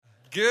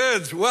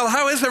Good. Well,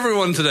 how is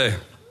everyone today?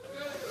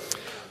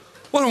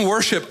 What a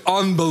worship.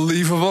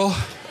 Unbelievable.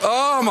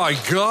 Oh my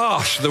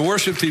gosh. The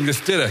worship team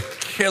just did a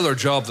killer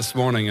job this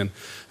morning, and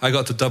I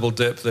got to double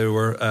dip. They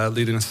were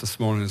leading us this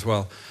morning as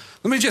well.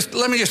 Let me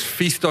just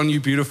feast on you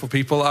beautiful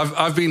people.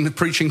 I've been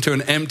preaching to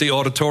an empty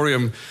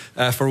auditorium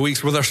for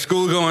weeks. With our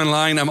school going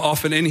line, I'm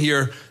often in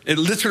here,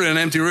 literally an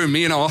empty room,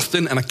 me and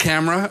Austin and a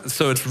camera.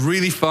 So it's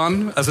really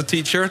fun as a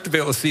teacher to be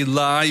able to see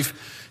live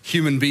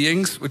human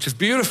beings, which is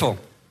beautiful.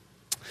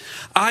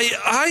 I'm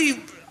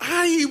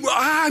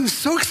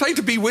so excited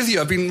to be with you.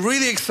 I've been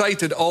really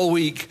excited all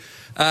week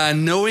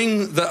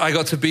knowing that I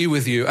got to be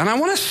with you. And I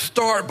want to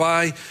start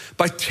by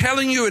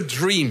telling you a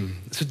dream.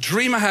 It's a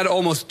dream I had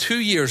almost 2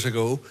 years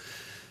ago.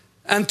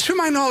 And to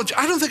my knowledge,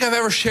 I don't think I've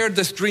ever shared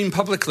this dream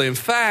publicly. In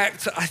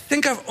fact, I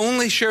think I've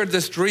only shared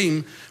this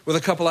dream with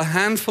a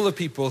handful of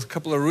people, a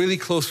couple of really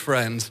close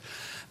friends.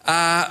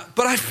 But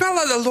I felt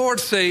like the Lord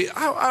say,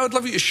 I would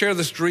love you to share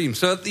this dream.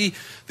 So at the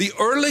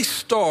early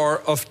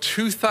start of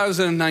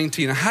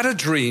 2019, I had a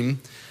dream,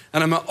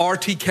 and I'm at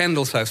R.T.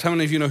 Kendall's house. How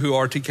many of you know who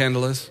R.T.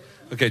 Kendall is?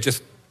 Okay,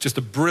 just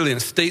a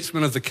brilliant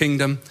statesman of the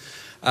kingdom.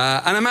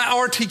 And I'm at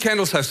R.T.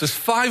 Kendall's house. There's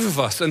 5 of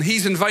us, and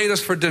he's invited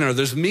us for dinner.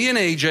 There's me and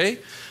AJ,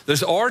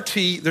 there's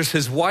R.T., there's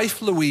his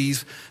wife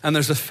Louise, and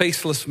there's a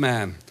faceless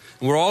man.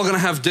 And we're all going to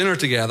have dinner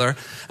together.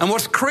 And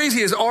what's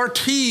crazy is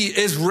R.T.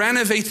 is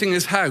renovating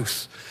his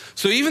house.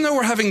 So even though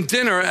we're having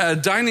dinner at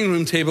a dining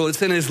room table,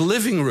 it's in his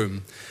living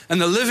room. And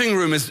the living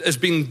room is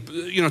being,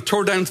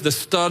 tore down to the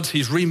studs.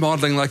 He's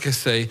remodeling, like I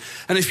say.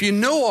 And if you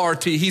know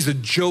RT, he's a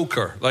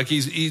joker. Like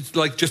he's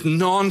like just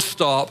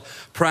non-stop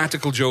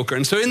practical joker.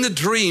 And so in the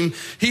dream,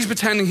 he's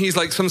pretending he's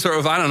like some sort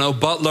of,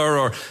 butler,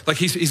 or like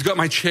he's got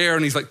my chair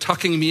and he's like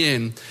tucking me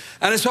in.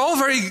 And it's all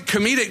very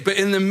comedic, but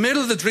in the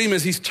middle of the dream,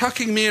 as he's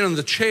tucking me in on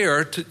the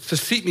chair to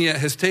seat me at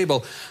his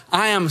table,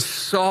 I am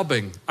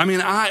sobbing.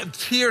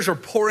 Tears are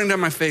pouring down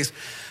my face.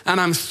 And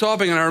I'm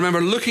sobbing, and I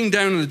remember looking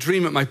down in the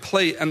dream at my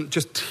plate, and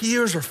just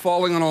tears are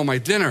falling on all my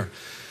dinner.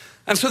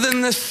 And so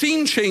then the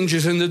scene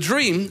changes in the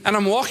dream, and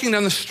I'm walking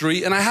down the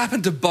street, and I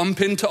happen to bump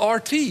into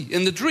RT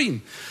in the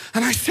dream.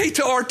 And I say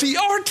to RT,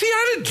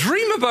 I had a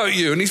dream about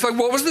you. And he's like,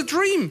 what was the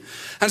dream?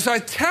 And so I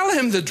tell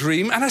him the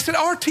dream, and I said,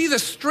 RT, the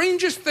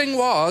strangest thing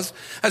was,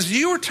 as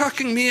you were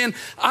tucking me in,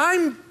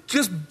 I'm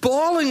just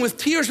bawling with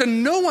tears,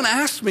 and no one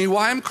asked me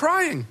why I'm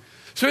crying.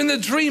 So in the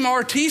dream,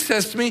 RT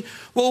says to me,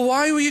 well,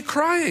 why were you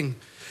crying?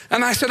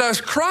 And I said, I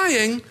was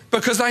crying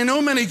because I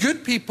know many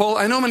good people,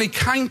 I know many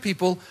kind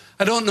people,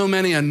 I don't know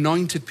many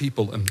anointed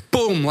people. And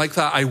boom, like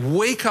that, I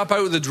wake up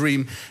out of the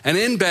dream, and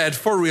in bed,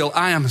 for real,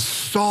 I am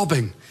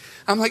sobbing.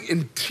 I'm like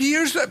in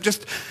tears,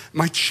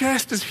 my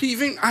chest is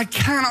heaving, I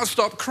cannot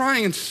stop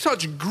crying, and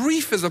such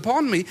grief is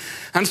upon me.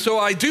 And so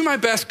I do my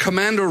best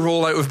commando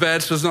roll out of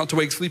bed so as not to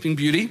wake Sleeping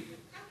Beauty.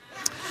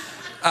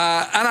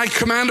 And I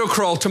commando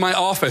crawl to my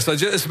office.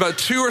 It's about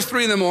 2 or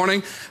 3 in the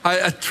morning.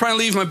 I try and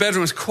leave my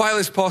bedroom as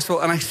quietly as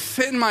possible, and I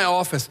sit in my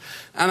office,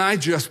 and I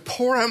just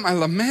pour out my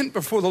lament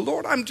before the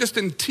Lord. I'm just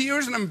in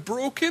tears, and I'm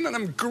broken, and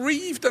I'm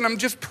grieved, and I'm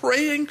just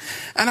praying,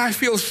 and I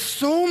feel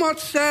so much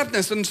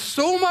sadness and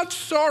so much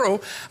sorrow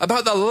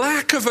about the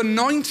lack of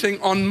anointing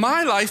on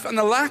my life and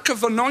the lack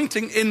of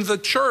anointing in the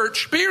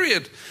church,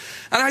 period.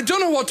 And I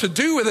don't know what to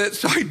do with it,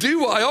 so I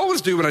do what I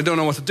always do when I don't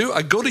know what to do.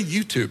 I go to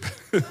YouTube.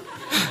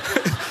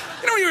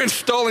 You're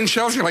installing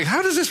shelves, you're like,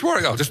 how does this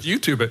work? I'll just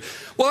YouTube it.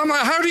 Well, I'm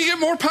like, how do you get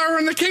more power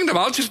in the kingdom?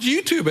 I'll just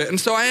YouTube it. And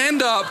so I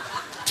end up,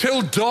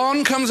 till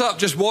dawn comes up,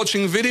 just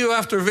watching video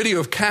after video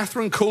of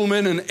Catherine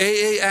Coleman and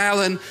A.A.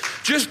 Allen,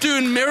 just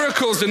doing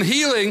miracles and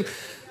healing.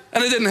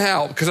 And it didn't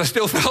help, because I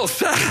still felt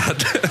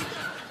sad.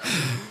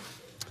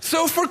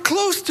 So for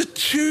close to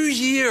 2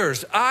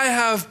 years, I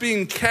have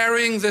been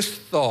carrying this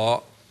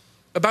thought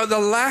about the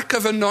lack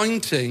of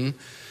anointing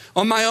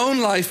on my own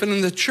life and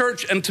in the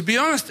church. And to be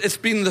honest, it's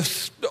been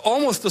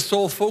almost the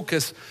sole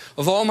focus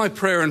of all my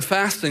prayer and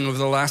fasting over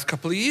the last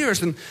couple of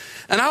years. And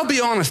I'll be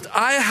honest,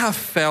 I have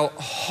felt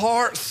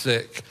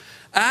heartsick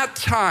at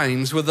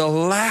times with the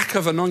lack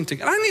of anointing.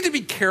 And I need to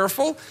be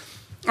careful.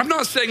 I'm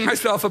not setting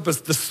myself up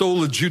as the sole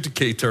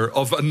adjudicator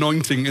of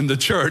anointing in the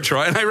church,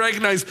 right? And I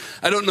recognize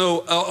I don't know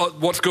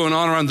what's going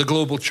on around the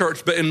global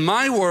church, but in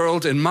my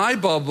world, in my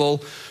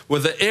bubble,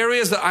 with the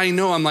areas that I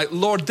know, I'm like,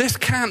 Lord, this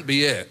can't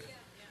be it.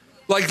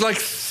 Like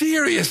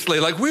seriously,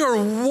 we are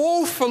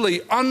woefully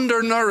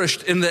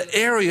undernourished in the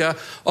area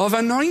of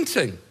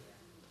anointing.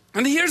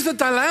 And here's the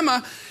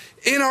dilemma.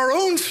 In our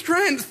own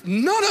strength,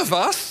 none of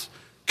us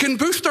can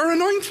boost our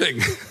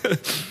anointing.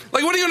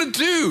 What are you going to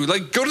do?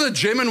 Go to the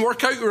gym and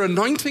work out your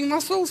anointing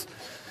muscles?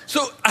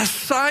 So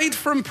aside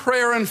from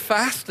prayer and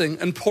fasting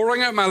and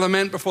pouring out my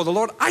lament before the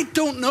Lord, I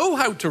don't know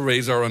how to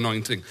raise our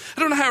anointing.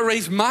 I don't know how to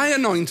raise my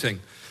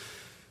anointing.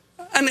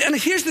 And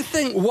here's the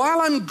thing.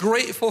 While I'm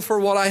grateful for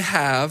what I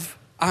have,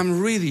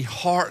 I'm really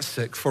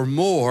heartsick for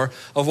more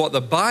of what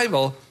the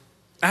Bible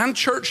and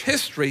church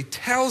history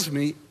tells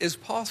me is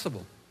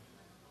possible.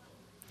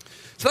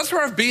 So that's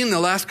where I've been the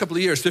last couple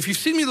of years. So if you've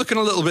seen me looking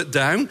a little bit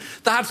down,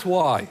 that's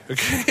why,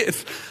 okay?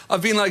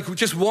 I've been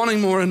just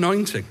wanting more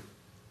anointing.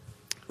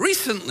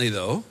 Recently,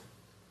 though,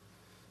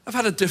 I've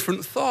had a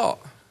different thought.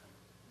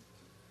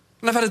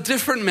 And I've had a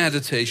different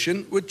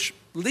meditation, which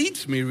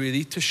leads me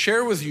really to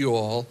share with you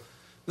all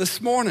this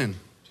morning.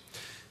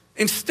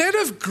 Instead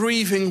of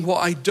grieving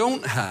what I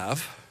don't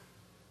have,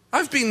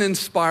 I've been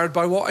inspired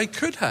by what I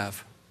could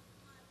have.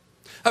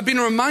 I've been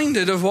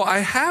reminded of what I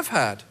have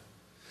had.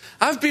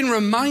 I've been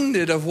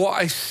reminded of what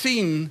I've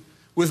seen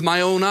with my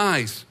own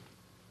eyes.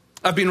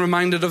 I've been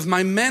reminded of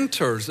my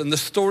mentors and the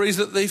stories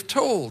that they've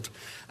told.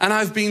 And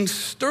I've been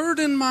stirred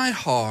in my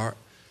heart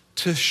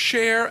to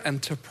share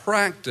and to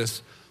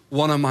practice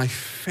one of my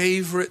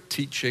favorite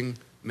teaching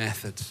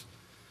methods.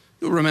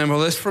 You'll remember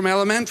this from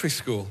elementary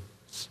school.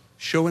 It's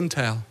show and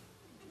tell.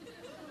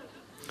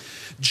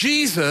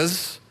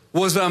 Jesus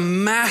was a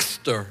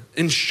master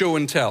in show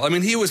and tell. I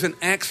mean, he was an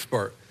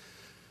expert.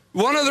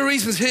 One of the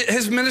reasons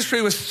his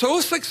ministry was so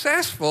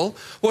successful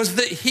was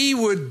that he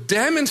would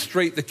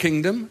demonstrate the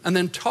kingdom and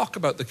then talk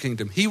about the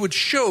kingdom. He would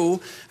show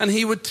and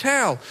he would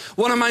tell.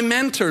 One of my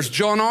mentors,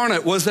 John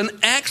Arnott, is an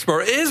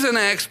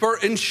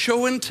expert in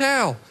show and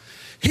tell.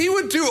 He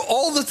would do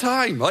all the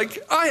time. Like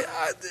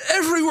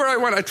everywhere I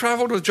went, I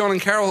traveled with John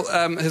and Carol,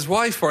 his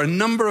wife, for a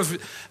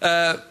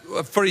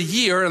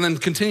year, and then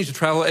continued to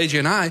travel, AJ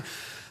and I.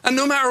 And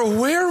no matter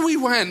where we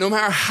went, no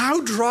matter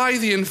how dry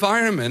the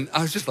environment,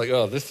 I was just like,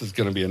 oh, this is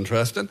going to be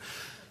interesting.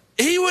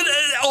 He would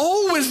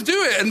always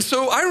do it. And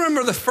so I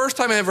remember the first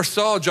time I ever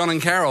saw John and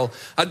Carol,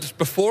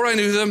 before I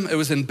knew them, it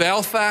was in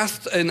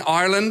Belfast in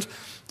Ireland,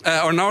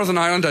 or Northern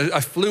Ireland. I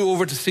flew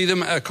over to see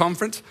them at a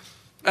conference.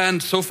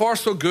 And so far,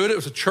 so good. It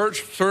was a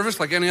church service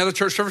like any other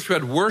church service. We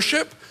had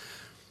worship.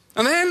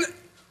 And then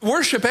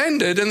worship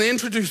ended and they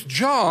introduced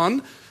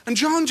John. And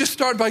John just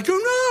started by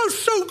going, oh, it's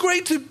so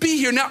great to be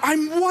here. Now,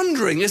 I'm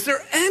wondering, is there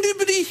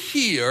anybody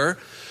here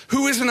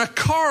who is in a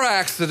car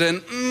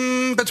accident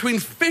between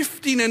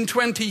 15 and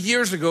 20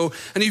 years ago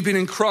and you've been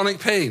in chronic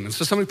pain? And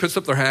so somebody puts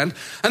up their hand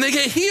and they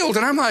get healed.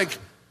 And I'm like,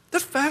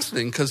 that's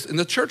fascinating, because in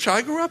the church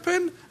I grew up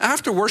in,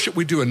 after worship,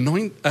 we do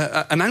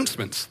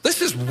announcements.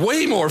 This is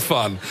way more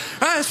fun.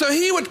 So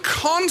he would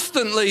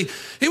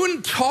he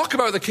wouldn't talk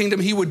about the kingdom,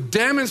 he would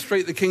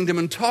demonstrate the kingdom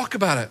and talk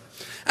about it.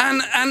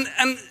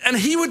 And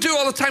he would do it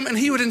all the time, and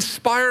he would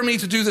inspire me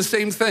to do the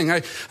same thing.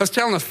 I was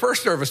telling the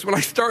first service, when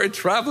I started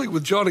traveling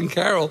with John and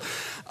Carol,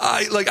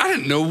 I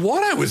didn't know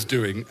what I was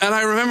doing. And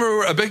I remember we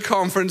were at a big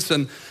conference,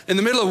 and in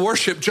the middle of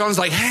worship, John's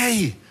like,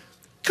 hey,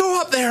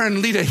 go up there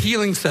and lead a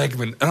healing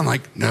segment. And I'm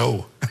like,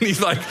 no. And he's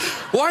like,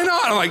 why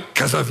not? I'm like,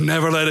 because I've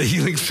never led a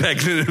healing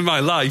segment in my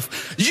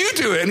life. You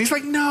do it. And he's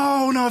like,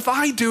 no, if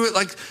I do it,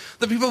 like,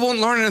 the people won't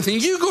learn anything.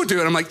 You go do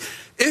it. I'm like,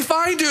 if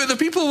I do it, the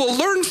people will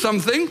learn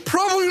something,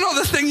 probably not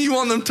the thing you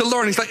want them to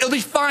learn. He's like, it'll be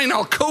fine,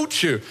 I'll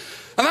coach you.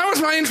 And that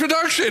was my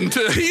introduction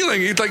to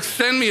healing. He'd like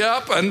send me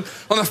up, and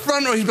on the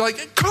front row, he'd be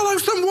like, call out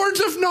some words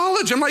of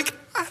knowledge. I'm like,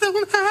 I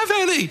don't have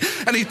any.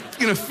 And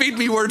he'd, feed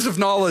me words of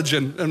knowledge,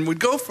 and we'd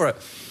go for it.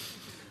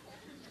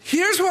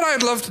 Here's what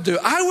I'd love to do.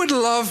 I would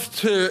love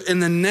to, in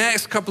the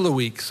next couple of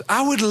weeks,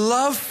 I would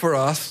love for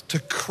us to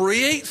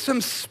create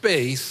some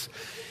space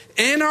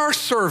in our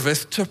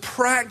service to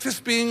practice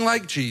being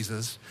like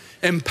Jesus,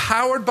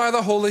 empowered by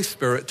the Holy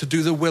Spirit to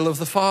do the will of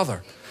the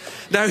Father.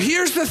 Now,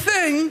 here's the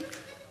thing.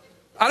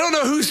 I don't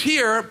know who's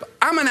here, but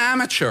I'm an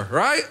amateur,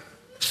 right?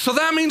 So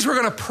that means we're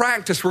going to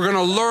practice, we're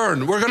going to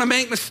learn, we're going to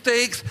make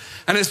mistakes,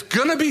 and it's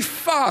going to be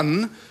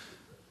fun,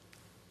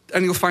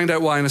 and you'll find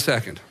out why in a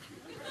second.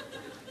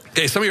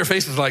 Okay, some of your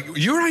faces are like,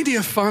 your idea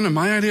of fun and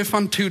my idea of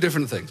fun, two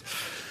different things.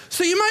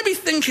 So you might be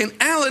thinking,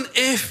 Alan,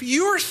 if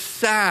you're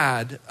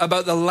sad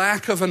about the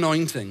lack of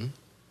anointing,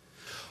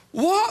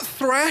 what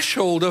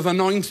threshold of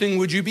anointing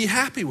would you be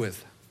happy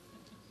with?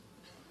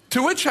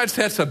 To which I'd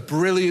say it's a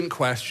brilliant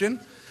question,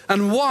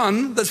 and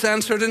one that's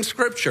answered in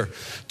Scripture.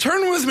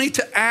 Turn with me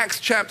to Acts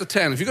chapter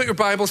 10. If you've got your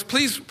Bibles,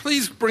 please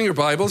bring your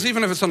Bibles,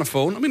 even if it's on a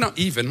phone. I mean, not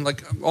even,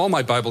 like all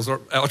my Bibles are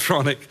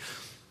electronic.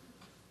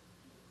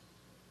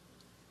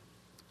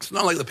 It's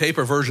not like the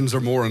paper versions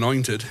are more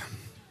anointed.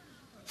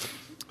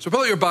 So pull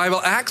out your Bible,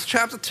 Acts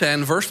chapter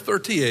 10, verse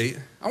 38.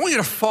 I want you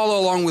to follow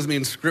along with me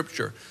in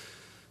Scripture,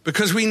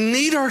 because we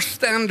need our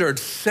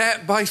standards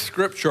set by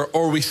Scripture,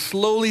 or we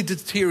slowly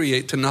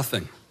deteriorate to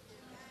nothing.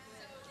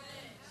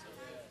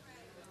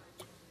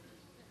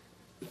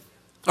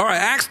 All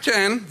right, Acts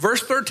 10,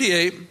 verse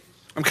 38.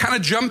 I'm kind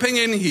of jumping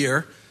in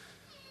here.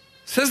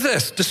 It says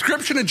this,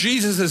 description of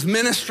Jesus'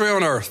 ministry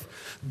on earth.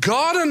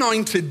 God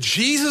anointed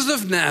Jesus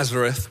of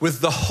Nazareth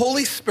with the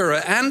Holy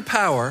Spirit and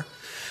power,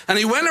 and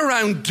he went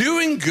around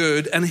doing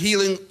good and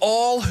healing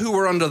all who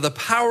were under the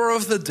power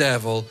of the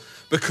devil,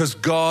 because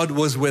God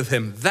was with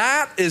him.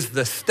 That is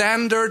the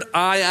standard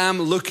I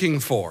am looking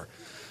for.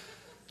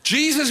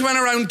 Jesus went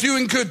around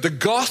doing good. The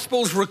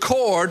Gospels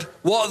record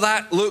what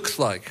that looks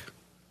like.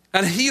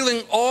 And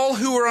healing all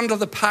who were under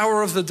the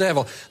power of the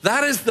devil.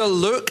 That is the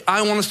look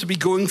I want us to be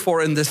going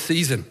for in this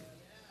season.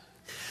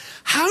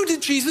 How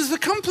did Jesus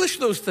accomplish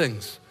those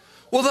things?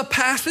 Well, the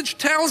passage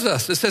tells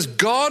us. It says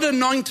God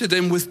anointed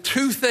him with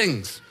two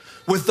things,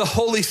 with the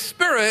Holy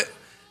Spirit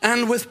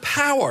and with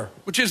power,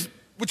 which is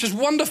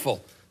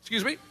wonderful.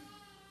 Excuse me.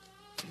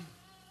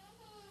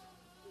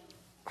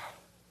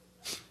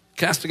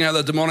 casting out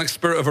the demonic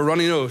spirit of a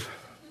runny nose.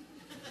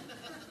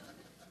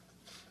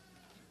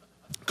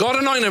 God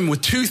anointed him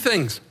with two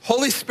things,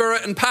 Holy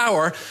Spirit and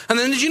power. And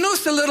then did you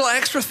notice the little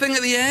extra thing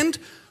at the end?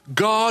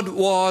 God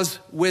was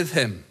with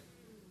him.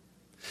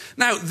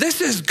 Now, this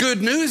is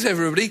good news,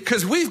 everybody,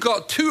 because we've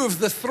got two of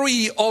the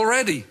three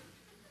already.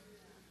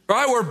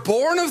 Right? We're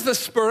born of the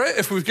Spirit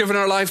if we've given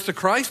our lives to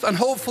Christ, and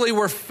hopefully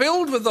we're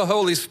filled with the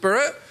Holy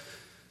Spirit.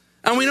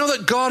 And we know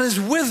that God is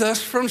with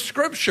us from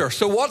Scripture.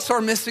 So what's our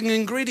missing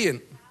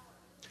ingredient?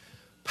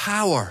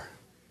 Power.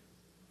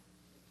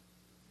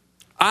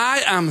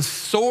 I am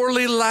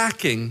sorely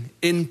lacking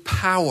in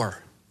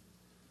power.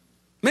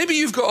 Maybe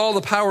you've got all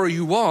the power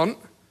you want.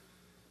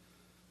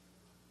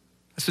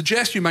 I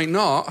suggest you might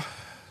not.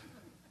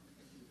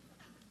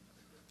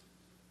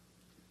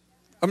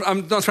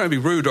 I'm not trying to be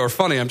rude or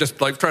funny. I'm just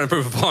trying to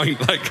prove a point.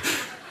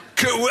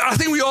 I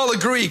think we all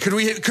agree. Could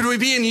we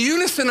be in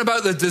unison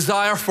about the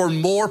desire for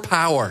more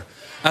power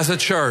as a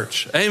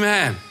church?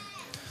 Amen.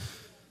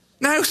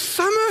 Now,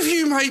 some of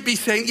you might be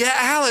saying, yeah,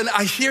 Alan,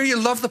 I hear you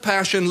love the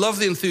passion, love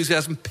the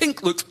enthusiasm.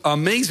 Pink looks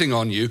amazing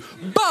on you.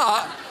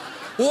 But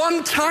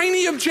one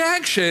tiny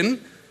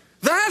objection,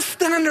 that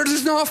standard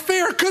is not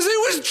fair because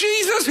it was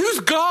Jesus who's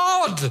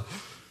God.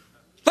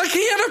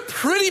 He had a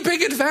pretty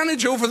big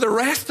advantage over the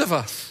rest of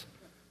us.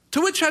 To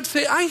which I'd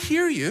say, I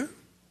hear you.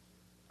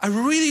 I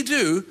really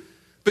do.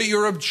 But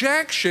your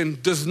objection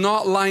does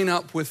not line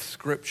up with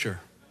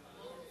Scripture.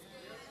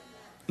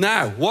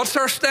 Now, what's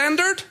our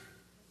standard?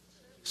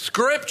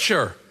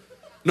 Scripture.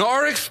 Not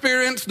our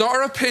experience, not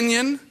our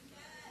opinion,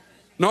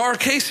 not our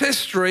case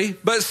history,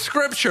 but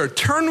Scripture.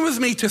 Turn with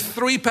me to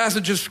three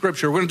passages of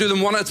Scripture. We're going to do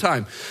them one at a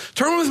time.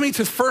 Turn with me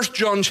to 1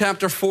 John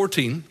chapter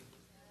 14.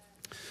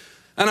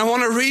 And I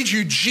want to read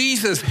you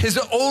Jesus, his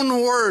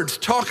own words,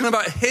 talking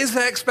about his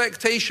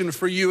expectation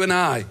for you and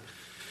I.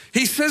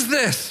 He says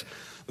this,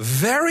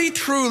 very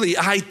truly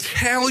I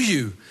tell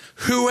you,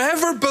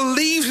 whoever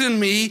believes in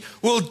me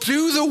will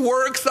do the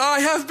works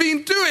I have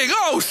been doing.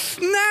 Oh,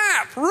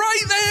 snap,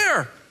 right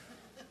there.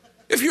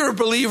 If you're a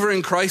believer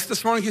in Christ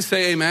this morning, you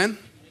say amen. Amen.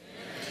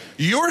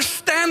 Your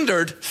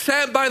standard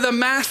set by the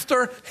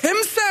Master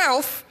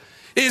himself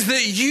is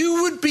that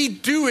you would be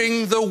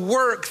doing the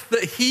works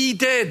that he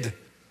did.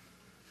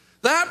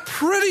 That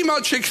pretty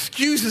much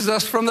excuses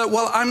us from that,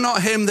 well, I'm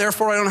not him,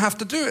 therefore I don't have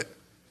to do it.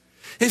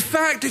 In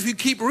fact, if you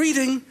keep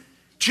reading,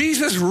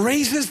 Jesus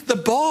raises the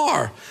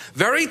bar.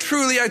 Very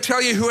truly, I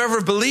tell you,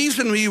 whoever believes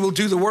in me will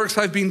do the works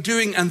I've been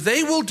doing, and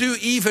they will do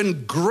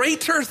even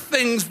greater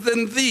things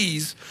than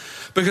these,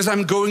 because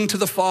I'm going to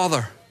the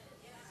Father.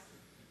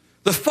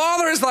 The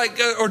Father is like,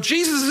 or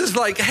Jesus is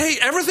like, hey,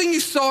 everything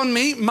you saw in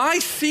me, my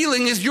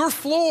ceiling is your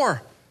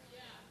floor.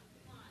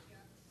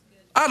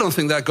 I don't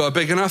think that got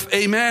big enough.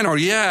 Amen, or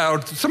yeah,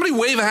 or somebody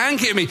wave a hand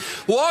at me.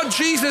 What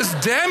Jesus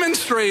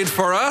demonstrated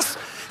for us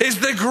is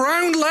the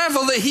ground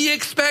level that he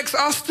expects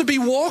us to be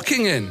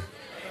walking in.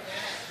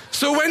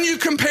 So when you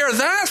compare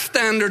that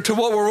standard to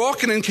what we're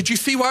walking in, could you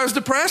see why I was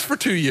depressed for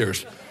 2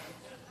 years?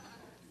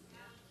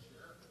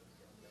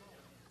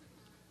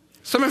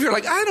 Some of you are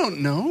like, I don't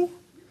know.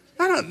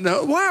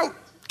 Well,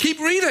 keep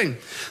reading.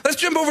 Let's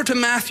jump over to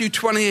Matthew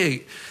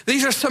 28.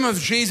 These are some of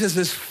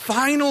Jesus'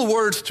 final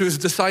words to his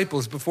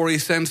disciples before he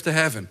ascends to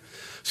heaven.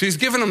 So he's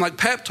given them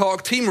pep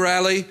talk, team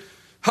rally,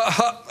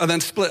 and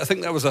then split. I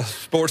think that was a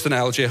sports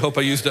analogy. I hope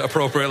I used it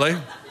appropriately.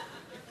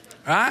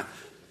 Right?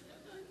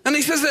 And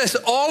he says this,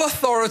 all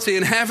authority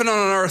in heaven and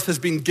on earth has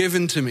been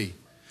given to me.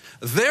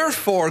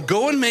 Therefore,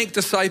 go and make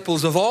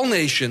disciples of all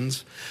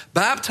nations,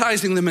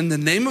 baptizing them in the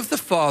name of the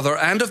Father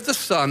and of the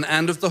Son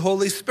and of the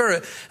Holy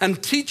Spirit,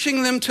 and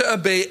teaching them to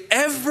obey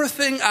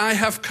everything I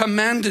have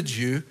commanded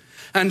you.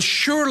 And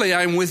surely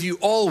I'm with you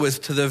always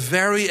to the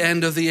very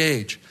end of the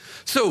age.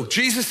 So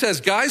Jesus says,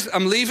 guys,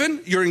 I'm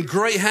leaving. You're in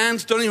great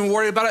hands. Don't even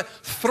worry about it.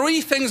 3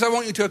 things I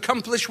want you to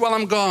accomplish while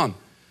I'm gone.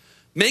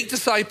 Make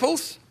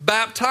disciples,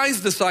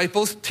 baptize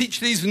disciples, teach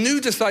these new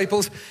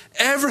disciples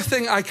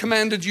everything I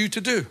commanded you to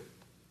do.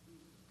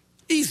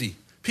 Easy,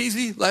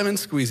 peasy, lemon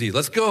squeezy.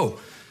 Let's go.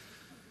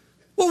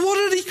 Well, what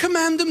did he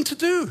command them to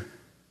do?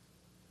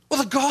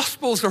 Well, the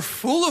Gospels are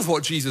full of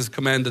what Jesus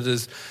commanded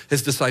his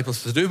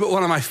disciples to do, but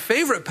one of my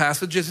favorite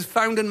passages is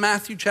found in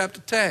Matthew chapter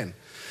 10.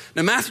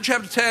 Now, Matthew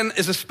chapter 10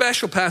 is a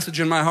special passage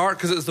in my heart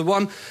because it's the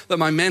one that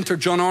my mentor,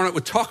 John Arnott,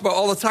 would talk about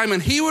all the time,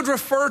 and he would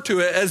refer to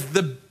it as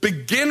the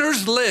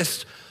beginner's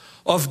list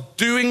of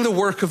doing the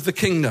work of the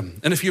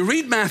kingdom. And if you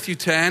read Matthew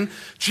 10,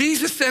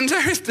 Jesus sends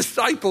out his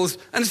disciples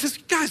and he says,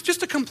 guys,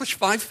 just accomplish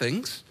 5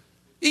 things.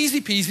 Easy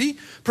peasy.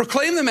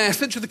 Proclaim the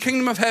message of the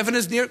kingdom of heaven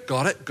is near.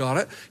 Got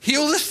it.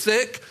 Heal the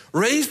sick,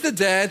 raise the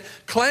dead,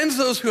 cleanse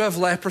those who have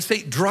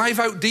leprosy, drive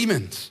out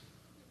demons.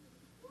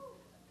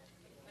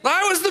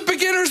 That was the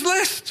beginner's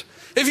list.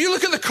 If you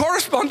look at the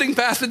corresponding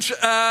passage in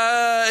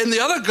the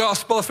other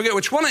gospel, I forget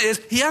which one it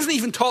is, he hasn't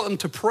even taught them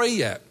to pray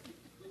yet.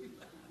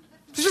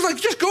 He's just like,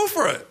 just go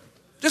for it.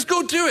 Just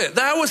go do it.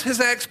 That was his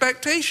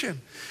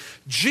expectation.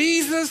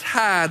 Jesus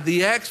had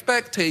the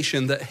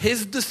expectation that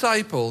his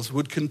disciples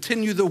would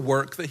continue the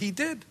work that he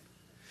did.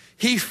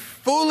 He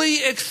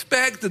fully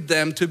expected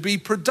them to be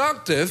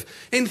productive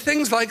in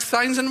things like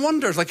signs and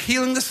wonders, like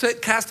healing the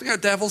sick, casting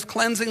out devils,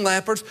 cleansing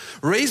lepers,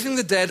 raising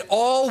the dead,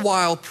 all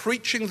while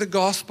preaching the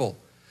gospel.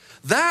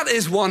 That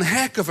is one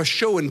heck of a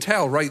show and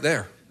tell right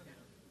there.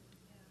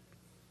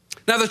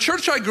 Now, the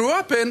church I grew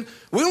up in,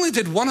 we only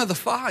did one of the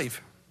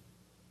 5.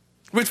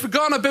 We'd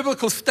forgotten a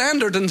biblical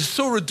standard and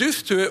so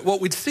reduced to it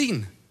what we'd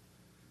seen.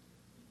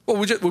 Well,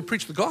 we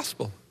preached the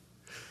gospel.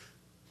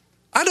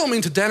 I don't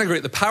mean to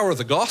denigrate the power of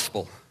the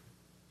gospel,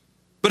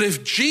 but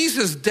if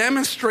Jesus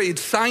demonstrated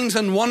signs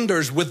and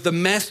wonders with the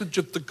message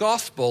of the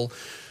gospel,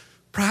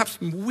 perhaps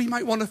we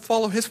might want to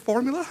follow his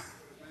formula.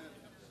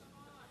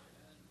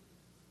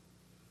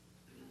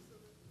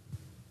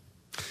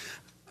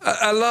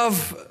 I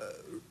love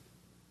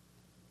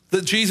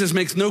that Jesus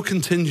makes no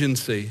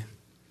contingency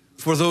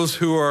for those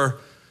who are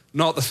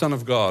not the Son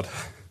of God.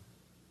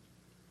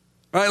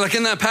 Right? Like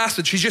in that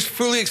passage, he just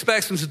fully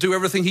expects them to do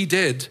everything he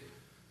did.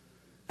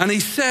 And he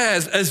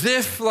says, as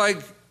if like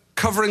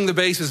covering the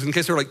bases in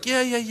case they're like,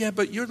 yeah,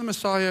 but you're the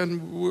Messiah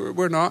and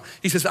we're not.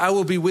 He says, I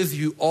will be with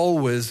you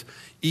always,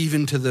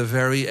 even to the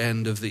very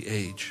end of the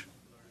age.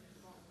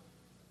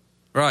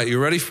 Right,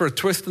 you ready for a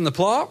twist in the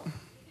plot?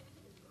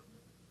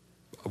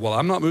 Well,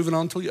 I'm not moving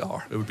on until you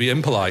are. It would be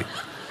impolite.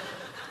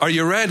 Are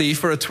you ready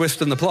for a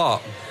twist in the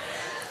plot?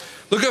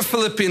 Look at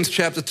Philippians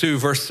chapter 2,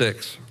 verse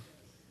 6.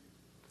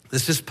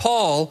 This is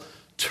Paul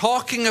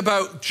talking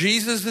about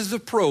Jesus'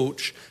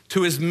 approach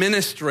to his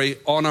ministry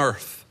on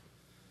earth.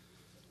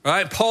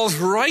 Right? Paul's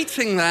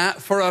writing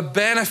that for a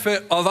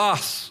benefit of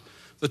us,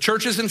 the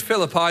churches in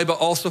Philippi, but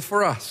also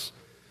for us.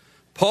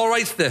 Paul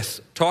writes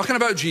this, talking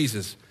about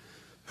Jesus,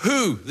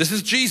 who, this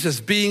is Jesus,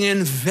 being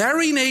in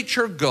very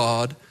nature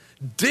God,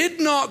 did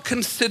not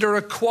consider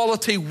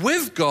equality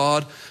with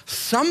God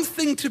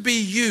something to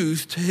be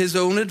used to his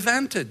own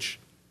advantage.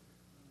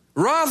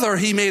 Rather,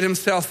 he made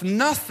himself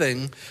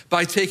nothing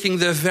by taking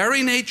the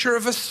very nature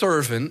of a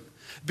servant,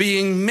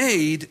 being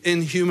made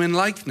in human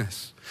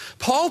likeness.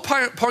 Paul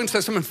points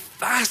out something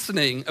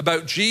fascinating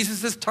about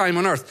Jesus' time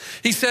on earth.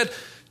 He said,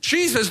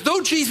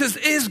 though Jesus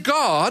is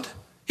God,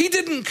 he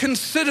didn't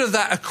consider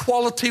that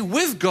equality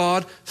with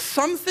God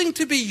something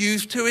to be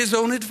used to his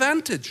own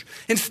advantage.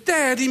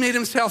 Instead, he made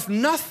himself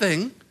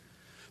nothing,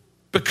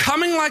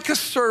 becoming like a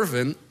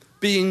servant,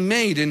 being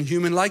made in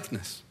human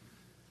likeness.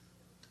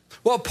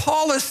 What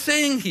Paul is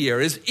saying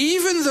here is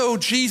even though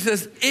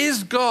Jesus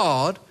is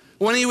God,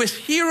 when he was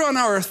here on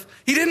earth,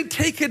 he didn't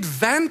take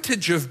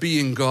advantage of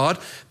being God,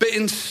 but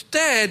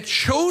instead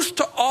chose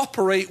to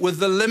operate with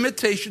the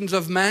limitations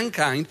of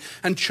mankind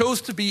and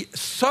chose to be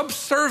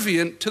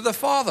subservient to the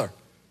Father.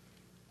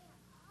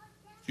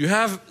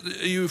 Are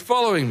you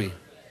following me?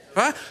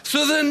 Right?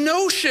 So the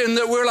notion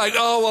that we're like,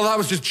 oh, well, that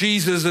was just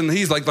Jesus and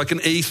he's like an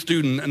A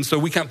student and so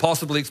we can't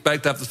possibly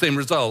expect to have the same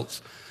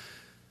results.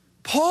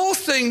 Paul's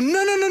saying,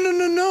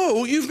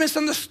 no, you've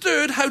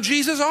misunderstood how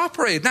Jesus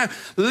operated. Now,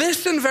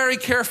 listen very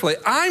carefully.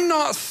 I'm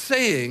not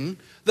saying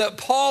that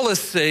Paul is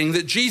saying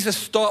that Jesus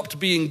stopped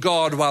being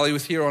God while he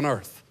was here on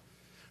earth.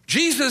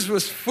 Jesus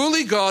was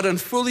fully God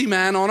and fully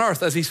man on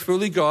earth, as he's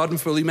fully God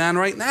and fully man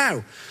right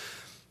now.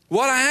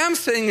 What I am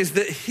saying is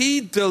that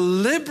he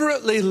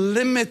deliberately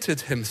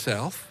limited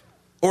himself,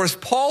 or as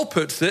Paul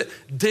puts it,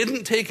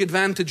 didn't take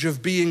advantage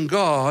of being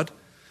God,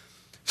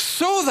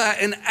 so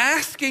that in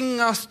asking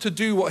us to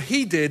do what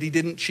he did, he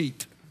didn't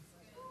cheat.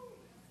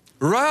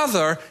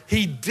 Rather,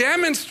 he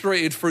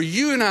demonstrated for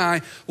you and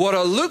I what it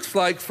looks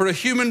like for a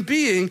human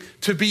being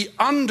to be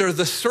under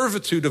the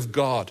servitude of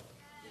God,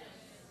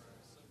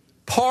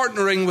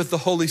 partnering with the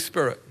Holy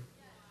Spirit.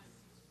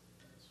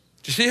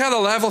 Do you see how the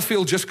level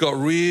field just got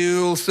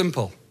real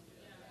simple?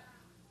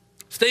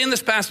 Stay in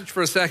this passage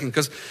for a second,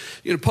 because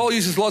Paul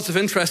uses lots of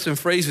interesting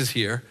phrases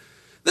here.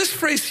 This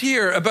phrase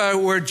here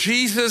about where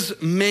Jesus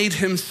made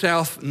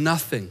himself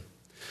nothing.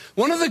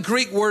 One of the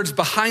Greek words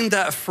behind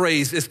that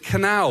phrase is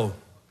kanao,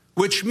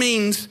 which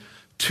means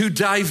to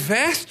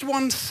divest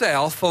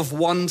oneself of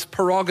one's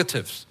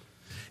prerogatives.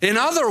 In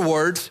other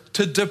words,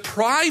 to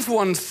deprive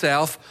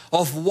oneself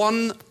of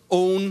one's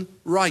own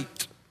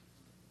right.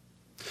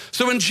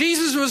 So when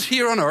Jesus was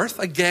here on earth,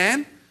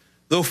 again,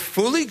 though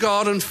fully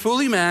God and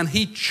fully man,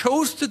 he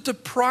chose to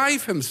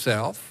deprive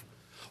himself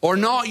or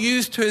not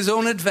use to his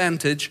own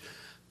advantage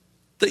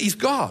that he's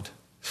God,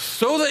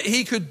 so that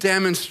he could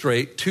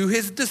demonstrate to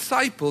his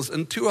disciples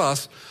and to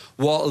us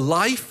what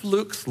life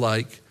looks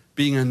like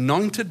being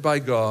anointed by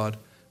God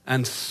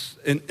and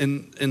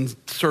in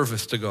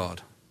service to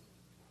God.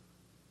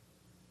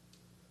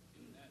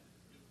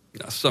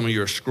 Now, some of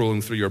you are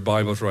scrolling through your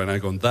Bibles right now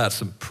going, that's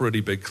some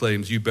pretty big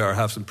claims. You better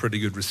have some pretty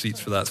good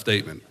receipts for that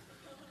statement.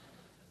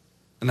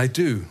 And I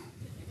do.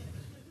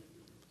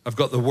 I've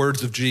got the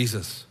words of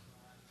Jesus.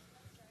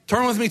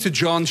 Turn with me to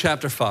John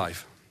chapter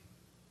 5.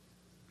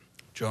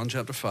 John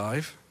chapter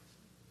 5.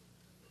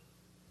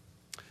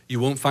 You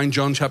won't find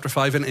John chapter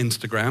 5 on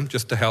Instagram,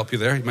 just to help you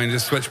there. You might need to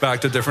switch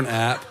back to a different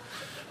app.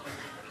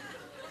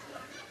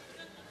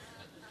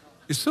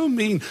 You're so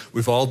mean.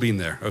 We've all been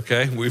there,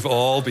 okay? We've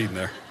all been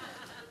there.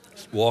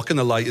 Just walk in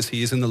the light as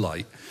he is in the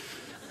light.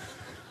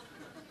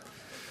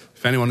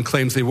 If anyone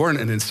claims they weren't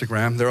on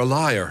Instagram, they're a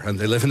liar and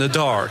they live in the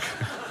dark.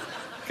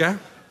 Okay?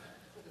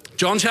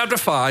 John chapter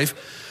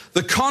 5,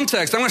 the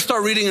context, I'm going to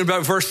start reading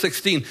about verse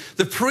 16.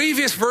 The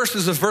previous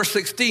verses of verse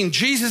 16,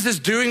 Jesus is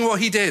doing what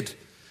he did.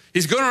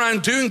 He's going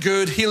around doing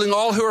good, healing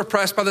all who are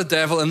oppressed by the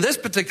devil. In this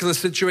particular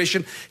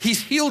situation,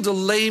 he's healed a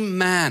lame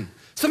man,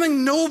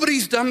 something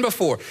nobody's done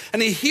before.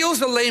 And he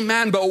heals a lame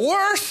man, but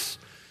worse,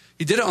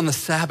 he did it on the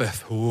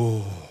Sabbath.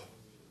 Ooh.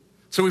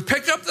 So we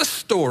pick up the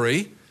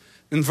story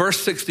in verse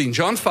 16,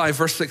 John 5,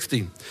 verse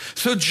 16.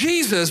 So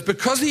Jesus,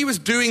 because he was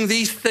doing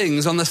these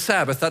things on the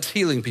Sabbath, that's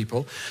healing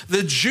people,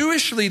 the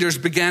Jewish leaders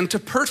began to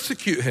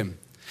persecute him.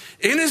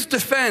 In his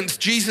defense,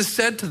 Jesus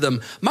said to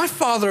them, my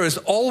Father is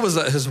always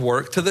at his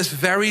work to this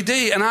very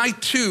day, and I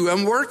too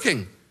am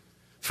working.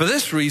 For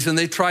this reason,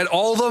 they tried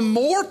all the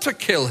more to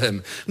kill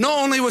him.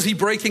 Not only was he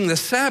breaking the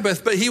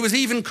Sabbath, but he was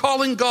even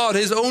calling God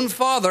his own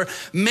Father,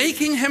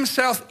 making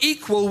himself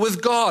equal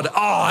with God. Oh,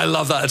 I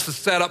love that. It's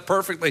set up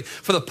perfectly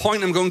for the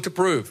point I'm going to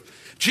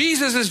prove.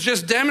 Jesus is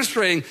just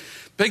demonstrating,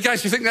 hey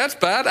guys, you think that's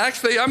bad?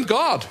 Actually, I'm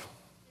God.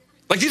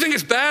 Like, you think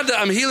it's bad that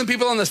I'm healing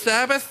people on the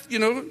Sabbath? You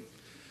know,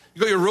 you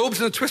got your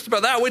robes in a twist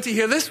about that. Wait to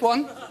hear this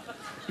one.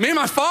 Me and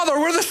my Father,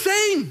 we're the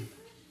same.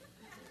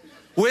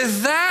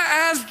 With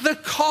that as the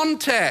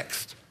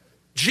context,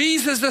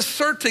 Jesus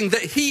asserting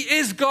that he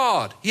is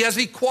God. He has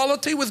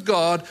equality with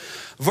God.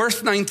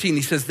 Verse 19,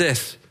 he says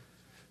this.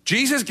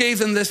 Jesus gave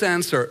them this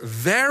answer.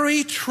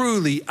 Very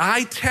truly,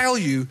 I tell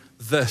you,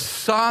 the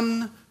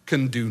Son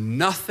can do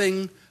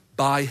nothing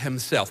by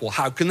himself. Well,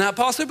 how can that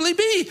possibly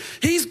be?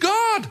 He's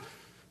God.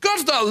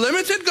 God's not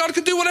limited. God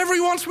can do whatever he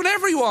wants,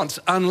 whenever he wants,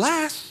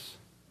 unless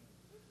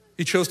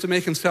he chose to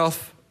make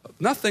himself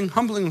nothing,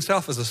 humbling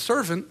himself as a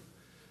servant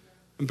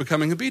and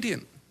becoming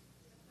obedient.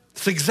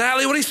 That's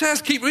exactly what he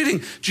says. Keep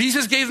reading.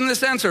 Jesus gave them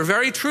this answer.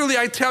 Very truly,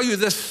 I tell you,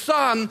 the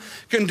Son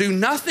can do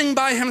nothing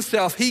by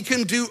himself. He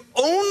can do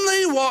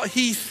only what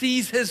he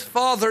sees his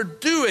Father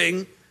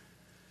doing,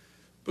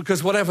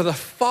 because whatever the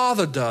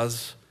Father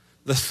does,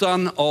 the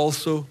Son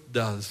also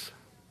does.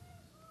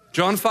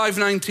 John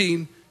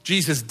 5:19,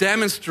 Jesus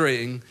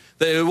demonstrating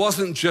that it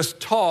wasn't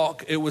just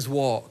talk, it was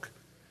walk.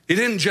 He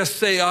didn't just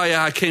say, oh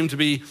yeah, I came to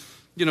be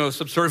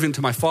subservient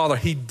to my Father.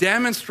 He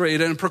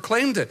demonstrated and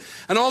proclaimed it.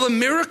 And all the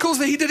miracles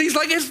that he did, he's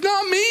like, it's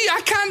not me.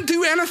 I can't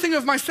do anything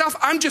of myself.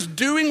 I'm just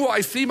doing what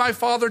I see my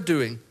Father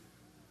doing.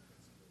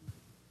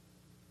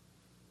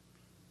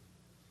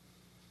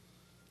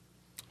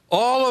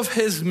 All of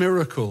his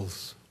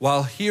miracles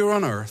while here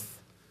on earth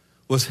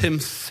was him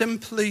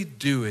simply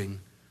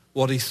doing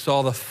what he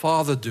saw the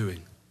Father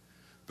doing.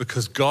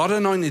 Because God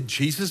anointed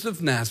Jesus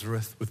of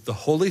Nazareth with the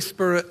Holy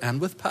Spirit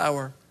and with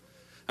power.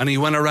 And he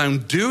went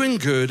around doing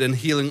good and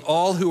healing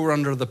all who were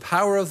under the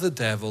power of the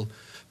devil,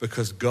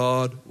 because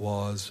God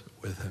was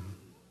with him.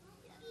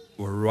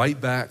 We're right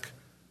back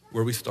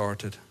where we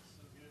started.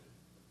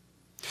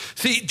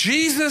 See,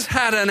 Jesus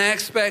had an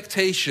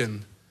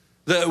expectation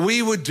that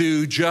we would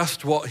do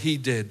just what he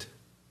did.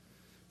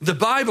 The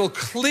Bible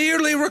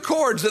clearly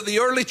records that the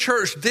early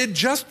church did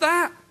just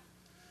that.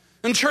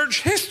 And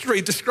church history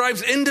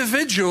describes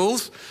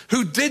individuals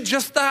who did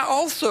just that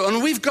also.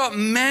 And we've got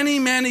many,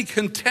 many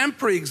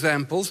contemporary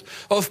examples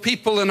of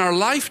people in our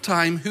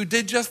lifetime who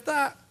did just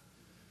that.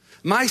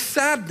 My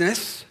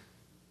sadness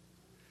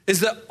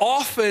is that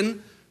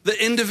often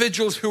the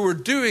individuals who were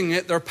doing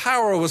it, their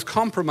power was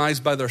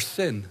compromised by their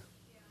sin.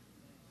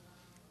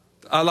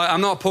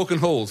 I'm not poking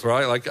holes,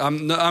 right? Like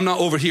I'm not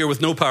over here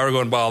with no power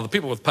going, well, the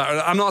people with power.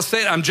 I'm not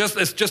saying,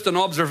 it's just an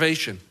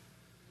observation.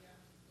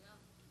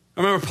 I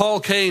remember Paul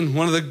Cain,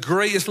 one of the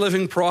greatest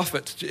living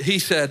prophets, he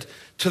said,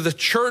 to the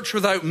church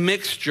without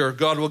mixture,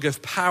 God will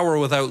give power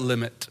without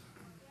limit.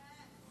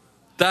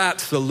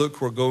 That's the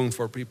look we're going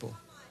for, people.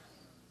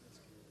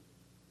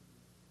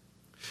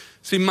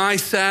 See, my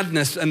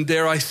sadness, and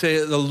dare I say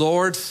it, the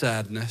Lord's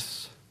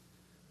sadness,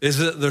 is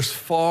that there's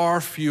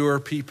far fewer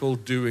people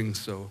doing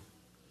so.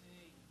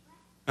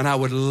 And I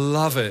would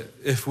love it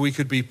if we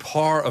could be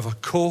part of a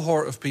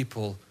cohort of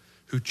people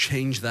who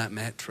change that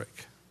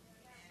metric.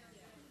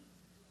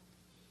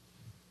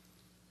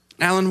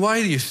 Alan,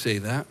 why do you say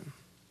that?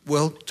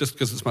 Well, just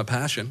because it's my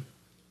passion.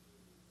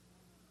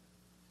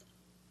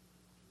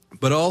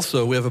 But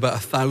also, we have about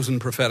 1,000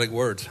 prophetic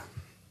words.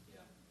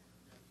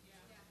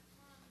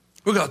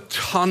 We've got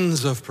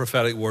tons of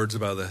prophetic words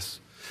about this.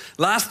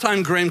 Last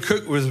time Graham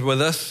Cook was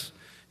with us,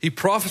 he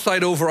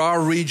prophesied over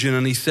our region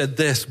and he said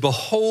this,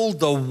 behold,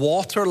 the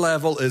water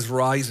level is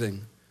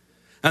rising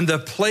and the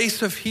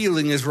place of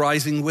healing is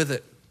rising with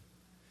it.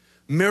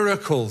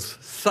 Miracles,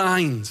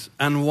 signs,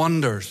 and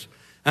wonders,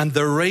 and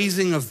the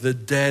raising of the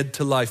dead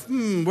to life.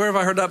 Where have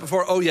I heard that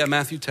before? Oh yeah,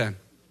 Matthew 10.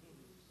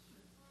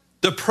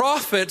 The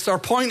prophets are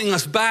pointing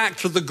us back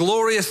to the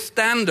glorious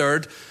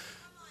standard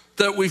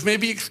that we've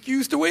maybe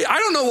excused away. I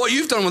don't know what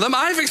you've done with them.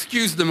 I've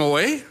excused them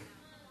away.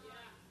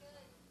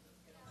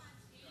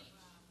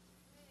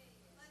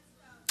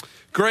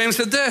 Graham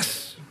said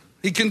this.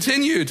 He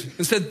continued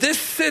and said, this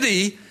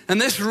city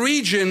and this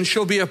region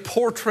shall be a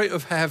portrait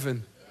of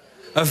heaven.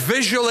 a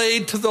visual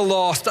aid to the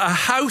lost, a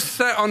house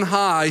set on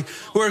high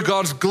where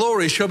God's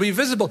glory shall be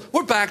visible.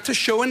 We're back to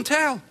show and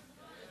tell.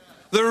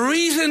 The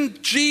reason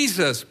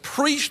Jesus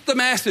preached the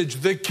message,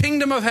 the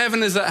kingdom of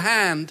heaven is at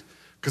hand,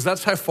 because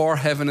that's how far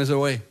heaven is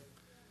away.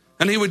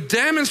 And he would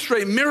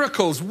demonstrate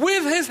miracles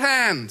with his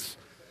hands.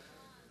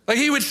 Like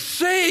he would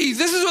say,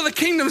 this is what the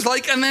kingdom's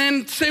like, and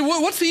then say,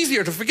 well, what's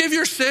easier, to forgive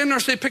your sin or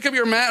say, pick up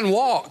your mat and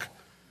walk?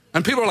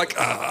 And people are like,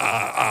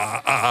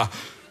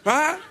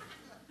 right?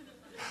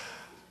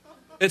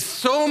 It's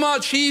so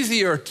much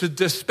easier to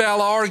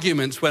dispel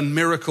arguments when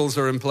miracles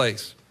are in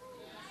place.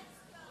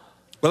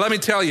 Well, let me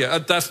tell you,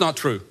 that's not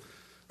true,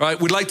 right?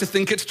 We'd like to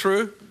think it's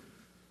true,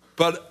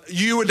 but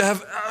you would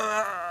have...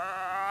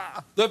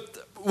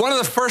 One of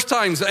the first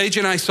times AJ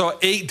and I saw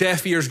 8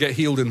 deaf ears get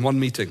healed in one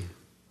meeting.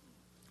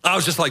 I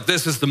was just like,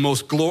 this is the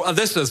most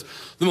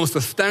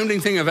astounding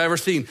thing I've ever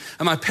seen.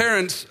 And my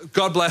parents,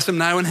 God bless them,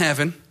 now in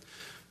heaven.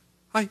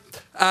 Hi.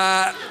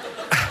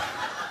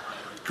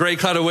 Great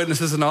cloud of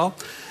witnesses and all.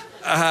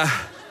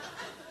 I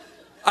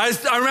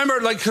remember,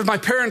 because my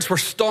parents were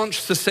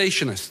staunch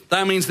cessationists.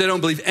 That means they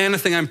don't believe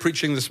anything I'm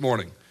preaching this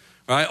morning.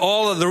 Right?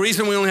 The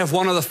reason we only have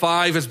 1 of the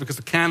 5 is because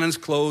the canon's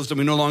closed and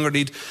we no longer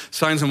need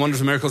signs and wonders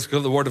and miracles because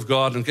of the word of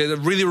God. And a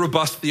really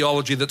robust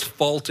theology that's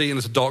faulty and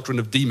it's a doctrine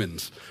of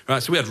demons.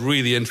 Right? So we had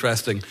really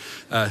interesting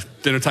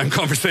dinner time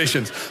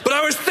conversations. But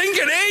I was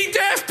thinking, 8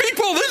 deaf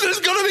people, this is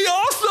going to be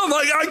awesome.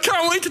 I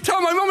can't wait to tell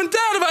my mom and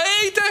dad about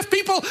 8 deaf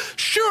people.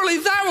 Surely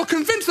that will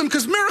convince them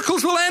because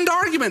miracles will end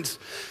arguments.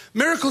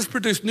 Miracles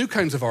produce new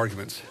kinds of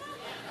arguments.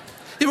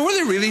 Yeah, but were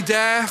they really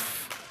deaf?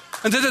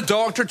 And did a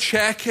doctor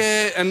check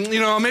it? And,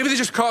 maybe they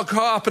just caught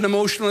up in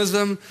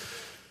emotionalism.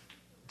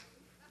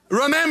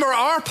 Remember,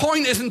 our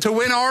point isn't to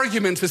win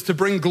arguments, it's to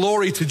bring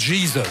glory to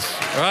Jesus.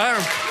 Right?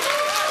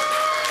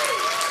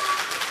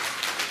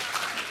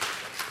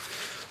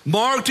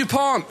 Mark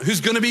Dupont,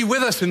 who's going to be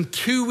with us in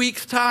 2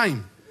 weeks'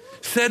 time,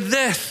 said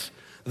this: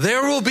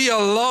 there will be a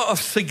lot of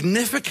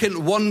significant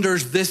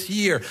wonders this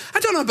year.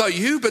 I don't know about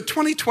you, but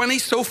 2020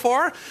 so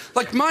far,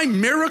 my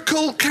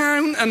miracle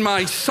count and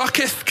my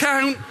sucketh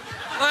count,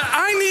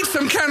 I need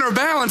some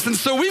counterbalance. And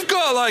so we've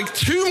got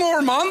 2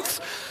 more months.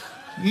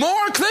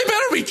 Mark, they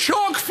better be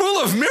chock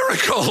full of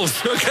miracles,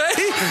 okay?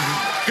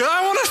 Because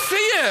I want to see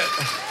it.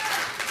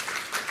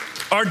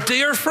 Our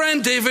dear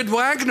friend David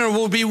Wagner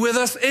will be with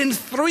us in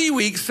 3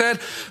 weeks, said,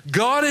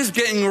 God is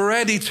getting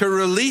ready to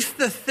release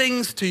the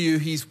things to you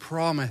he's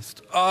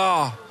promised.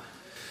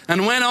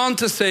 And went on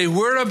to say,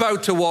 we're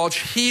about to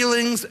watch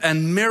healings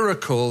and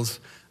miracles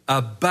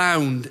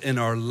abound in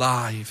our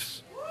lives.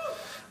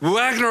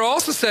 Wagner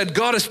also said,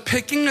 God is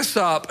picking us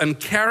up and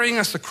carrying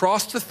us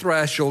across the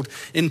threshold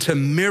into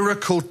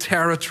miracle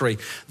territory.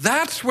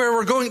 That's where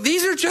we're going.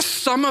 These are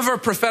just some of our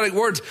prophetic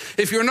words.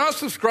 If you're not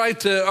subscribed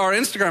to our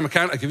Instagram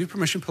account, I give you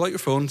permission, pull out your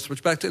phone,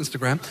 switch back to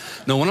Instagram.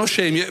 No one will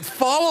shame you.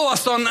 Follow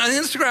us on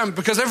Instagram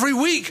because every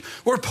week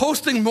we're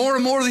posting more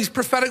and more of these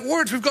prophetic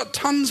words. We've got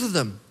tons of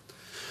them.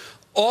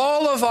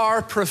 All of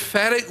our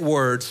prophetic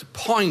words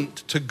point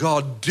to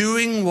God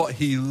doing what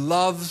he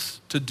loves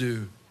to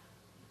do.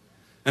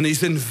 And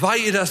he's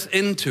invited us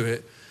into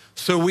it,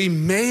 so we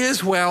may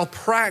as well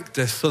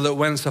practice so that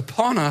when it's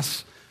upon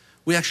us,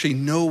 we actually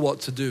know what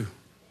to do.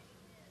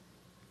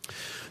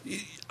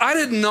 I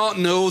did not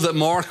know that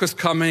Mark was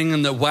coming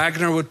and that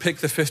Wagner would pick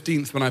the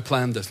 15th when I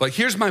planned this.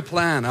 Here's my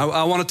plan.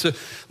 I wanted to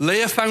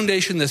lay a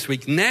foundation this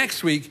week.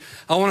 Next week,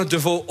 I want to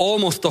devote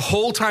almost the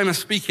whole time of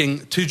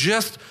speaking to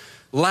just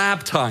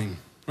lab time,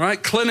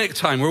 right? Clinic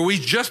time, where we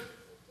just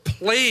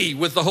play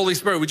with the Holy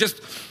Spirit. We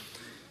just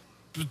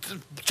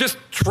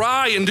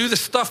try and do the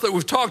stuff that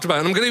we've talked about.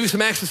 And I'm going to give you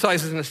some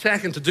exercises in a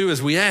second to do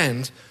as we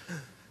end.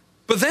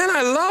 But then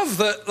I love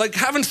that,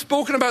 having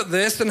spoken about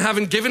this and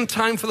having given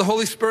time for the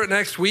Holy Spirit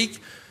next week,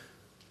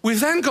 we've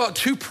then got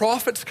 2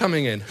 prophets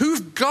coming in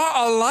who've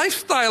got a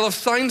lifestyle of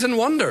signs and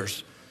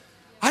wonders.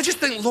 I just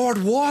think,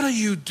 Lord, what are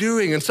you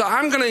doing? And so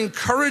I'm going to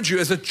encourage you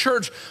as a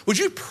church, would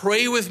you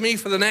pray with me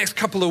for the next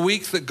couple of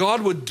weeks that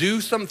God would do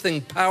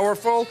something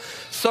powerful,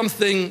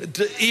 something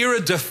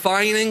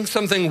era-defining,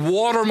 something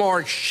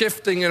watermark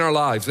shifting in our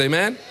lives.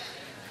 Amen?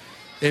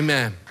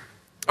 Amen.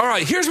 All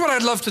right, here's what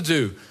I'd love to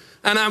do.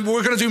 And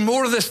we're going to do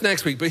more of this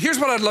next week, but here's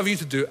what I'd love you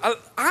to do.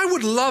 I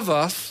would love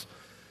us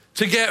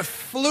to get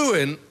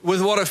fluent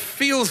with what it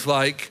feels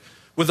like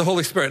with the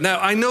Holy Spirit. Now,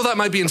 I know that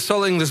might be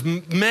insulting. There's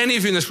many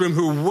of you in this room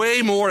who are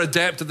way more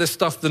adept at this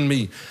stuff than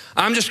me.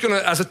 I'm just going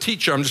to, as a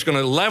teacher, I'm just going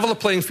to level the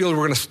playing field.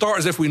 We're going to start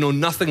as if we know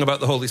nothing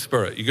about the Holy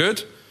Spirit. You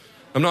good?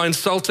 I'm not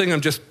insulting.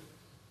 I'm just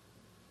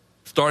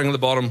starting at the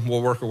bottom.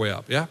 We'll work our way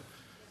up, yeah?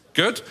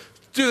 Good?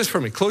 Do this for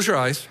me. Close your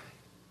eyes.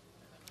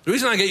 The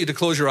reason I get you to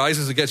close your eyes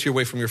is it gets you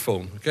away from your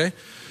phone, okay?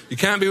 You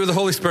can't be with the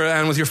Holy Spirit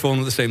and with your phone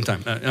at the same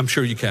time. I'm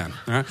sure you can,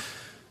 all right?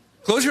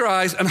 Close your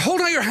eyes and hold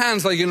out your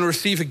hands like you're going to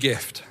receive a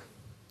gift.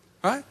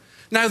 Right?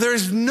 Now,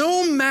 there's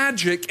no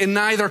magic in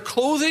neither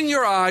closing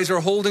your eyes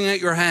or holding out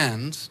your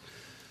hands,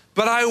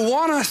 but I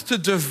want us to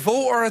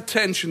devote our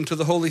attention to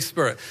the Holy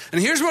Spirit.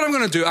 And here's what I'm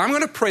going to do. I'm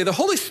going to pray. The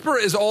Holy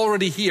Spirit is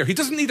already here. He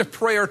doesn't need a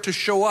prayer to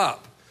show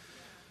up.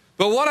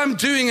 But what I'm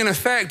doing in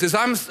effect is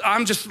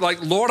I'm just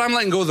like, Lord, I'm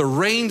letting go of the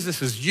reins.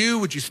 This is you.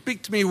 Would you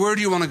speak to me? Where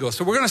do you want to go?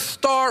 So we're going to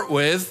start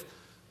with,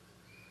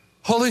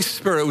 Holy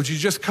Spirit, would you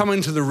just come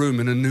into the room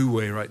in a new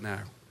way right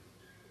now?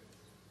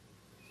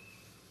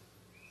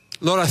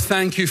 Lord, I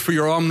thank you for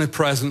your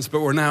omnipresence, but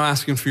we're now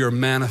asking for your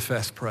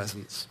manifest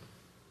presence.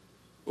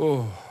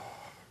 Oh,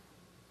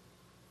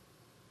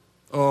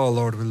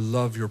 Lord, we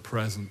love your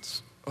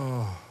presence.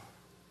 Oh,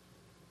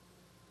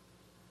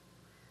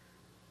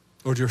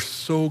 Lord, you're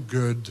so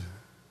good.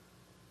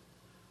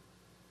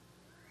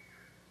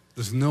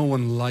 There's no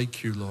one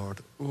like you, Lord.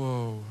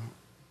 Whoa.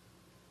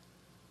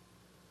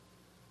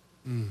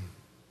 You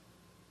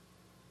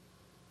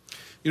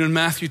know, in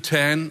Matthew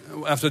 10,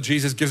 after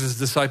Jesus gives his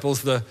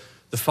disciples the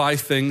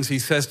 5 things, he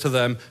says to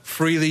them,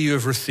 freely you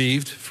have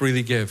received,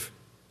 freely give.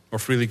 Or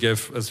freely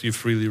give as you've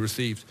freely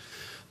received.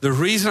 The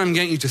reason I'm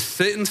getting you to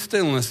sit in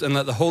stillness and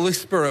let the Holy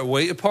Spirit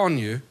wait upon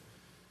you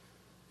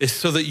is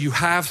so that you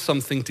have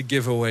something to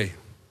give away.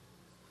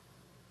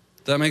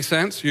 Does that make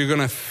sense? You're going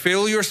to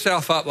fill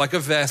yourself up like a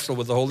vessel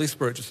with the Holy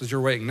Spirit just as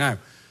you're waiting. Now,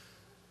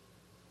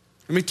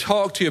 let me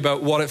talk to you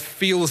about what it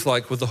feels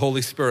like with the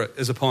Holy Spirit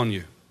is upon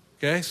you.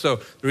 Okay? So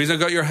the reason I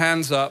got your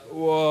hands up,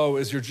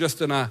 is you're just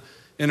in a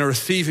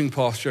receiving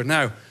posture.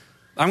 Now,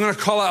 I'm going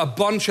to call out a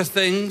bunch of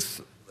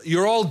things.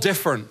 You're all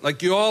different.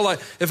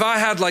 If I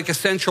had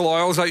essential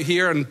oils out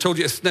here and told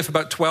you to sniff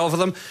about 12 of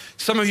them,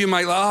 some of you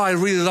might, I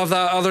really love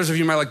that. Others of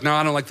you might no,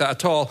 I don't like that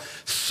at all.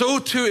 So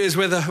too is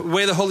with the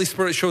way the Holy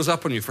Spirit shows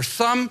up on you. For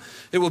some,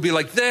 it will be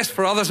like this.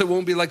 For others, it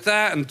won't be like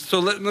that. And so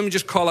let me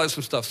just call out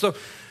some stuff. So,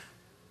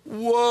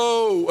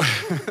 whoa.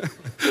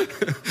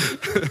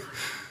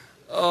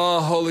 Oh,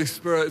 Holy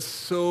Spirit, it's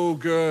so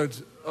good.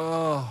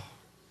 Oh.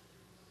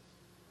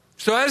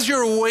 So as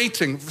you're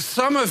waiting,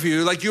 some of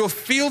you, you'll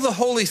feel the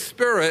Holy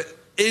Spirit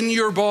in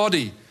your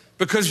body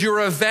because you're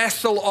a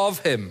vessel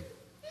of him.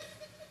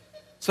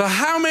 So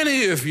how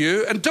many of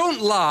you, and don't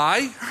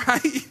lie,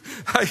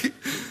 right?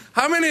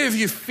 How many of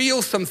you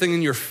feel something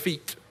in your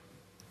feet?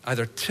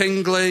 Either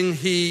tingling,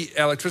 heat,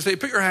 electricity.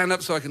 Put your hand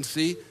up so I can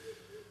see.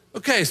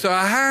 Okay, so a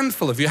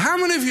handful of you. How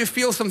many of you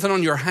feel something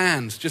on your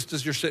hands just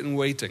as you're sitting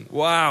waiting?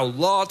 Wow,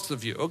 lots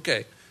of you.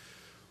 Okay.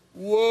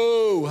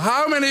 Whoa,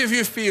 how many of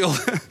you feel, no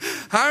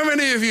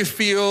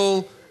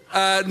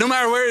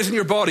matter where it is in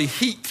your body,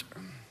 heat?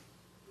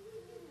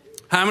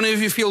 How many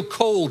of you feel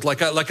cold,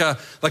 like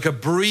a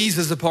breeze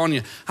is upon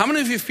you? How many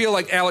of you feel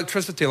like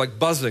electricity, like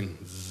buzzing?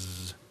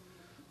 Zzz.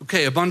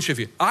 Okay, a bunch of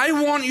you. I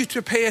want you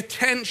to pay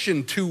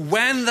attention to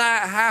when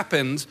that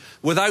happens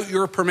without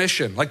your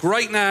permission. Like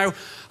right now,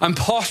 I'm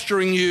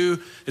posturing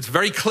you. It's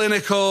very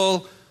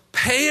clinical.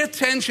 Pay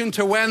attention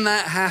to when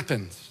that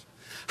happens.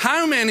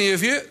 How many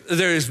of you,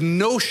 there is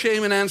no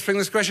shame in answering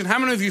this question, how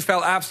many of you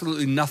felt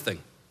absolutely nothing?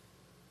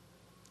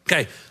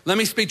 Okay, let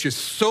me speak to you.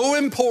 So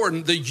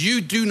important that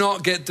you do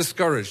not get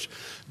discouraged.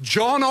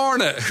 John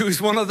Arnott,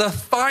 who's one of the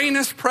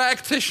finest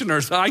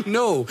practitioners I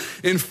know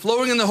in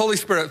flowing in the Holy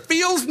Spirit,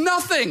 feels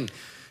nothing.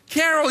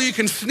 Carol, you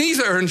can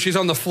sneeze at her and she's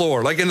on the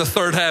floor, like in the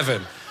third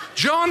heaven.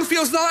 John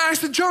feels nothing. I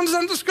said, John's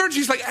undiscouraged.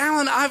 He's like,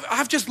 Alan,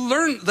 I've just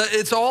learned that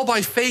it's all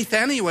by faith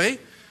anyway.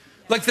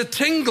 Like the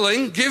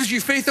tingling gives you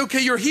faith.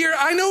 Okay, you're here.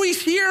 I know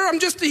he's here.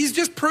 He's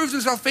just proved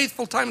himself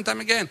faithful time and time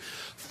again.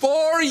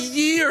 4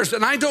 years.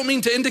 And I don't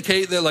mean to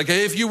indicate that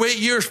if you wait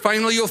years,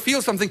 finally you'll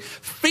feel something.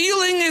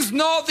 Feeling is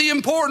not the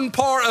important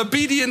part.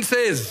 Obedience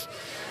is.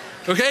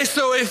 Okay,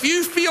 so if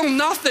you feel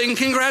nothing,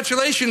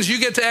 congratulations, you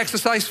get to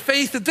exercise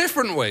faith a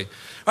different way.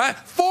 Right?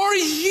 4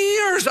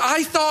 years,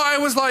 I thought I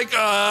was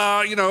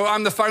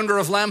I'm the founder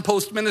of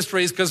Lamppost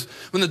Ministries because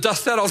when the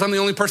dust settles, I'm the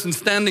only person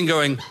standing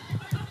going,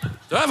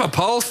 do I have a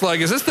pulse?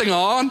 Is this thing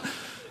on?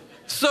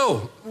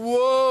 So,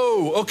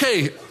 whoa,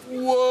 okay,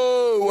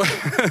 whoa.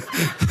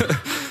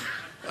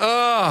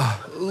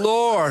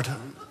 Lord.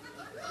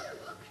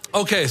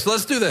 Okay, so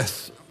let's do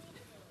this.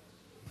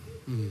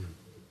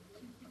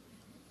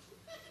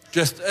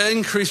 Just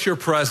increase your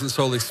presence,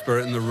 Holy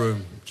Spirit, in the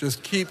room.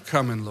 Just keep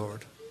coming,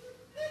 Lord.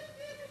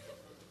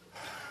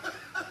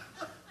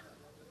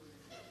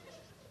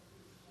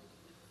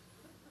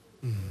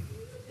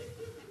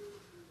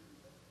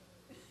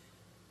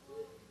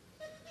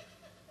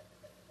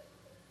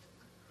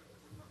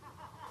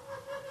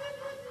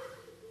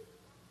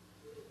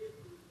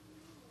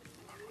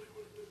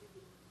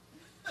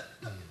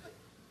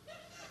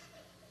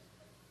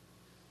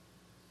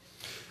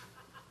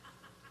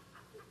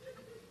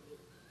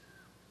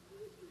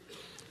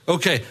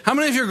 Okay, how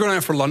many of you are going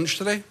out for lunch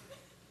today?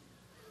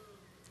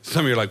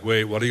 Some of you are like,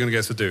 wait, what are you going to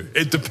get us to do?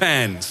 It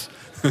depends.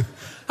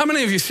 How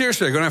many of you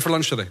seriously are going out for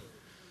lunch today?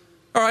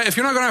 All right, if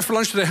you're not going out for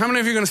lunch today, how many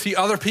of you are going to see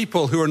other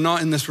people who are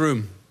not in this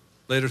room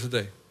later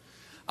today?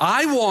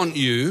 I want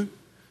you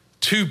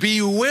to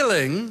be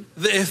willing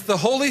that if the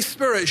Holy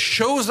Spirit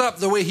shows up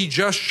the way he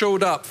just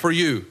showed up for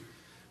you,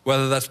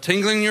 whether that's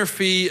tingling in your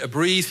feet, a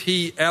breeze,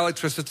 heat,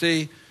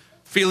 electricity,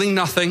 feeling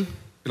nothing.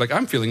 You're like,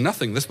 I'm feeling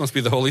nothing. This must be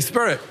the Holy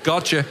Spirit.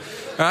 Gotcha.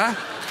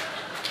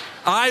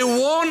 I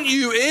want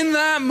you in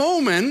that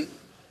moment,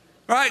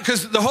 right?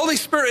 Because the Holy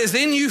Spirit is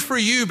in you for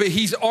you, but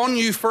he's on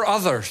you for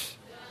others.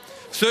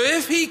 So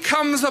if he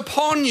comes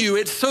upon you,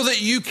 it's so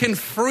that you can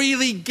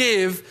freely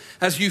give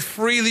as you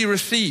freely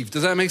receive.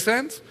 Does that make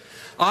sense?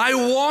 I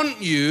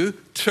want you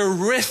to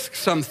risk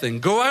something.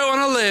 Go out on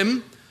a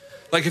limb.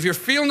 Like if you're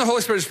feeling the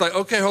Holy Spirit, it's like,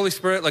 okay, Holy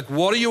Spirit, like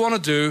what do you want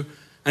to do?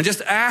 And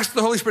just ask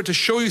the Holy Spirit to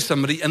show you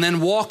somebody and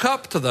then walk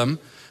up to them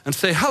and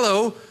say,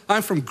 hello,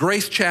 I'm from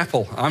Grace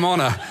Chapel. I'm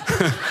on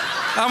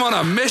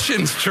a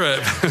missions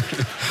trip.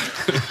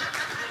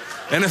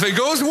 And if it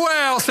goes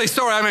well, say,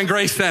 sorry, I'm in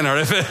Grace Center.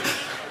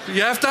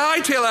 You have to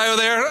hightail out of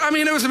there. I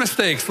mean, it was a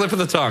mistake, slip of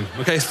the tongue.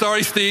 Okay,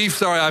 sorry, Steve.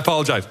 Sorry, I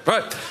apologize.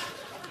 But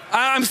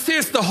I'm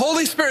serious. The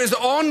Holy Spirit is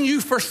on you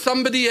for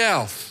somebody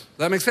else.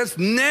 That makes sense?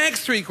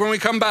 Next week when we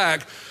come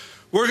back,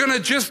 we're going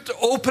to just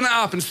open it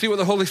up and see what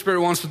the Holy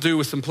Spirit wants to do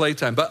with some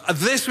playtime. But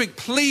this week,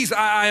 please,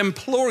 I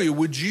implore you,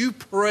 would you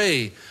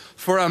pray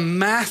for a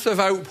massive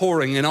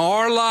outpouring in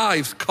our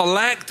lives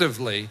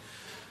collectively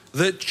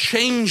that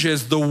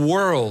changes the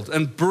world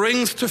and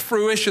brings to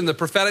fruition the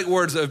prophetic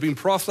words that have been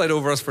prophesied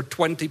over us for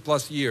 20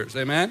 plus years.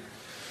 Amen?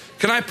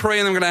 Can I pray?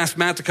 And I'm going to ask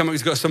Matt to come up.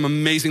 He's got some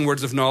amazing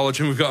words of knowledge,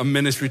 and we've got a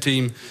ministry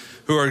team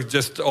who are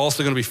just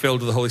also going to be filled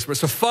with the Holy Spirit.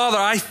 So Father,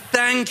 I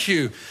thank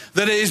you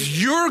that it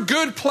is your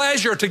good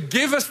pleasure to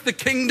give us the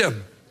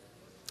kingdom.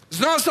 It's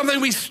not something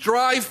we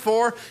strive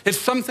for. It's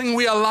something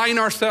we align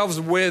ourselves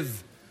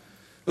with.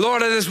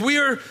 Lord, as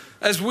we're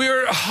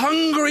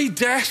hungry,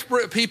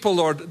 desperate people,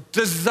 Lord,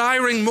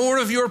 desiring more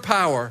of your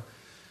power,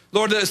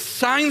 Lord, that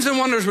signs and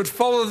wonders would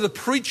follow the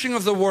preaching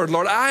of the word.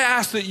 Lord, I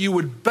ask that you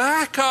would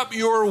back up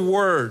your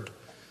word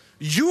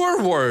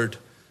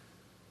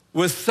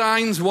with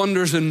signs,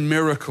 wonders, and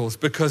miracles,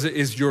 because it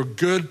is your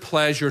good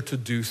pleasure to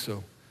do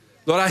so.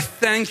 Lord, I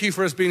thank you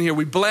for us being here.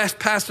 We bless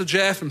Pastor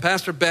Jeff and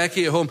Pastor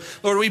Becky at home.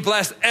 Lord, we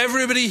bless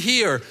everybody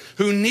here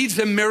who needs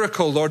a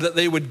miracle, Lord, that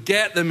they would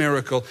get the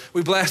miracle.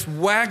 We bless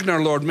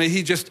Wagner, Lord. May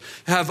he just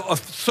have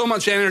so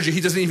much energy he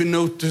doesn't even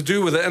know what to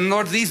do with it. And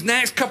Lord, these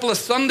next couple of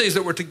Sundays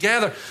that we're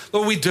together,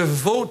 Lord, we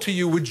devote to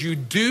you. Would you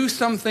do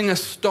something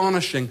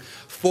astonishing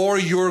for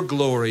your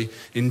glory?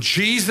 In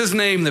Jesus'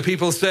 name, the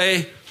people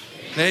say,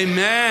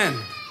 Amen.